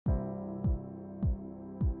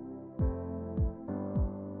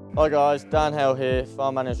Hi guys, Dan Hale here,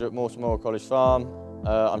 Farm Manager at Moreton Morrell College Farm.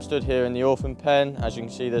 I'm stood here in the orphan pen. As you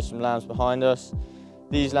can see, there's some lambs behind us.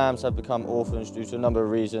 These lambs have become orphans due to a number of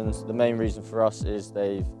reasons. The main reason for us is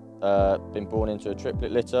they've been born into a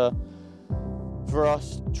triplet litter. For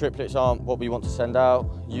us, triplets aren't what we want to send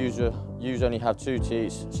out. Ewes only have 2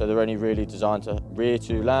 teats, so they're only really designed to rear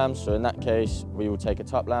 2 lambs. So in that case, we will take a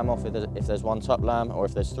tup lamb off if there's 1 tup lamb, or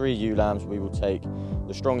if there's 3 ewe lambs, we will take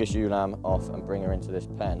the strongest ewe lamb off and bring her into this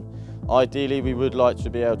pen. Ideally, we would like to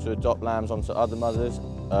be able to adopt lambs onto other mothers.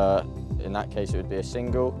 In that case, it would be a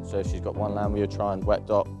single. So if she's got 1 lamb, we would try and wet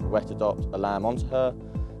adopt a lamb onto her,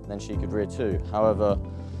 and then she could rear 2. However,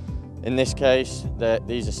 in this case,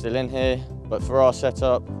 these are still in here. But for our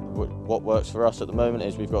setup, what works for us at the moment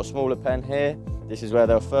is we've got a smaller pen here. This is where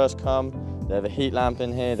they'll first come. They have a heat lamp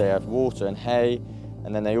in here, they have water and hay,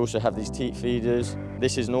 and then they also have these teat feeders.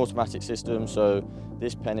 This is an automatic system, so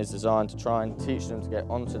this pen is designed to try and teach them to get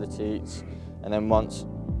onto the teats, and then once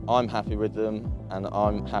I'm happy with them and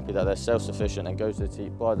I'm happy that they're self-sufficient and go to the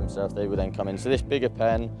teat by themselves, they will then come into this bigger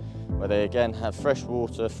pen where they again have fresh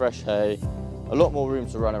water, fresh hay, a lot more room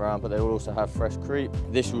to run around, but they will also have fresh creep.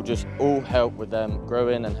 This will just all help with them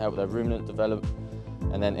growing and help their ruminant develop.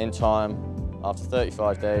 And then in time, after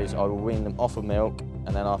 35 days, I will wean them off of milk.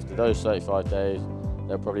 And then after those 35 days,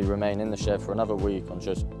 they'll probably remain in the shed for another week on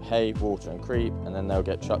just hay, water and creep. And then they'll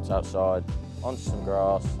get chucked outside onto some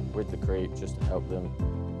grass with the creep just to help them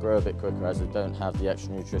grow a bit quicker, as they don't have the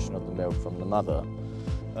extra nutrition of the milk from the mother.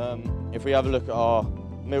 If we have a look at our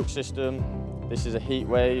milk system, this is a heat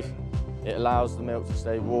wave. It allows the milk to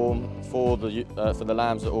stay warm for the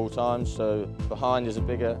lambs at all times. So behind is a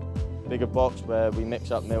bigger box where we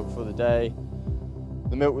mix up milk for the day.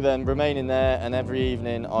 The milk will then remain in there, and every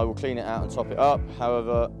evening I will clean it out and top it up.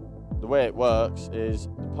 However, the way it works is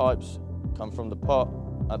the pipes come from the pot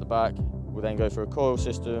at the back, will then go through a coil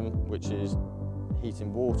system which is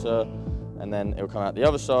heating water, and then it will come out the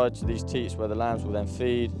other side to these teats where the lambs will then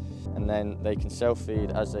feed, and then they can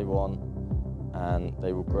self-feed as they want, and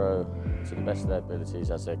they will grow to the best of their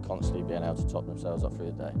abilities as they're constantly being able to top themselves up through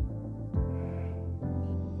the day.